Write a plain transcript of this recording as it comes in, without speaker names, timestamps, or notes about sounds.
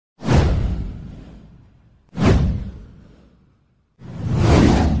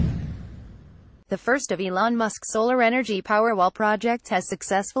The first of Elon Musk's solar energy Powerwall projects has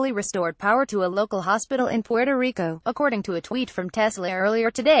successfully restored power to a local hospital in Puerto Rico, according to a tweet from Tesla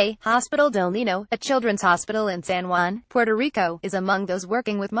earlier today. Hospital del Niño, a children's hospital in San Juan, Puerto Rico, is among those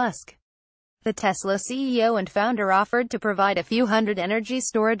working with Musk. The Tesla CEO and founder offered to provide a few hundred energy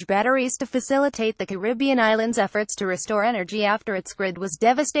storage batteries to facilitate the Caribbean islands' efforts to restore energy after its grid was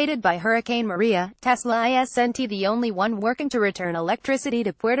devastated by Hurricane Maria. Tesla isn't the only one working to return electricity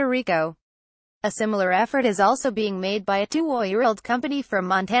to Puerto Rico. A similar effort is also being made by a 2-year-old company from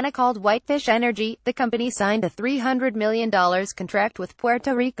Montana called Whitefish Energy. The company signed a $300 million contract with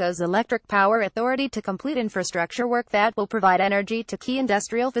Puerto Rico's Electric Power Authority to complete infrastructure work that will provide energy to key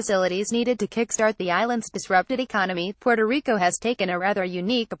industrial facilities needed to kickstart the island's disrupted economy. Puerto Rico has taken a rather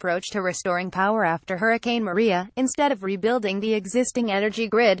unique approach to restoring power after Hurricane Maria. Instead of rebuilding the existing energy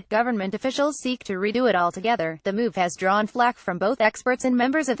grid, government officials seek to redo it altogether. The move has drawn flack from both experts and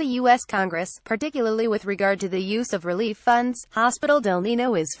members of the U.S. Congress, particularly with regard to the use of relief funds. Hospital del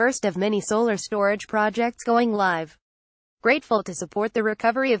Niño is first of many solar storage projects going live. Grateful to support the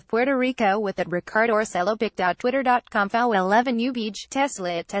recovery of Puerto Rico with at Ricardo Orsello Twitter.com FAO11UBEJ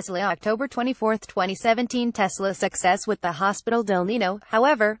Tesla at Tesla October 24, 2017. Tesla's success with the Hospital del Niño,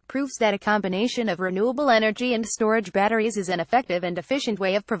 however, proves that a combination of renewable energy and storage batteries is an effective and efficient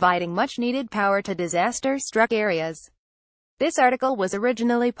way of providing much-needed power to disaster-struck areas. This article was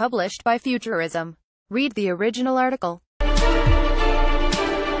originally published by Futurism. Read the original article.